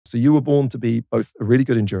So you were born to be both a really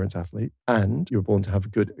good endurance athlete and you were born to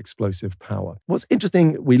have good explosive power. What's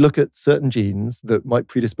interesting, we look at certain genes that might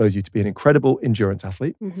predispose you to be an incredible endurance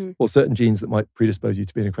athlete or certain genes that might predispose you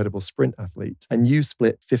to be an incredible sprint athlete. And you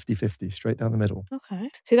split 50-50 straight down the middle. Okay.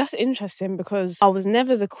 See, that's interesting because I was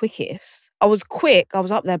never the quickest. I was quick, I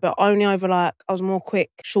was up there, but only over I was more quick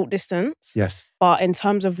short distance. Yes. But in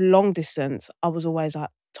terms of long distance, I was always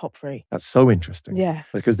top 3. That's so interesting. Yeah.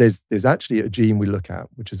 Because there's actually a gene we look at,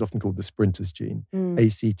 which is often called the sprinter's gene,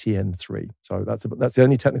 ACTN3. So that's the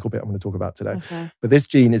only technical bit I'm going to talk about today. Okay. But this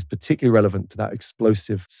gene is particularly relevant to that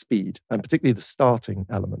explosive speed and particularly the starting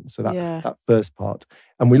element. So that first part.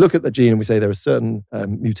 And we look at the gene and we say there are certain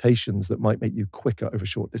mutations that might make you quicker over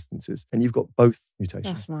short distances. And you've got both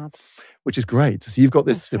mutations. That's mad. Which is great. So you've got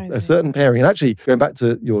this a certain pairing. And actually, going back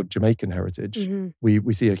to your Jamaican heritage,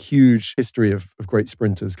 we see a huge history of great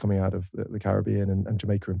sprinters coming out of the Caribbean and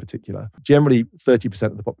Jamaica in particular. Generally, 30%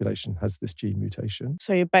 of the population has this gene mutation.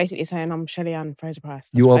 So you're basically saying I'm Shelley-Ann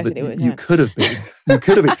Fraser-Price. You could have been. You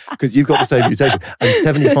could have been because you've got the same mutation. And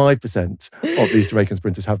 75% of these Jamaican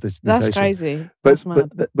sprinters have this mutation. That's crazy. That's mad.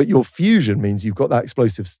 But your fusion means you've got that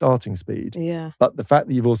explosive starting speed. Yeah. But the fact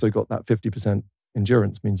that you've also got that 50%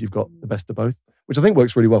 endurance means you've got the best of both, which I think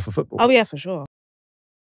works really well for football. Oh, yeah, for sure.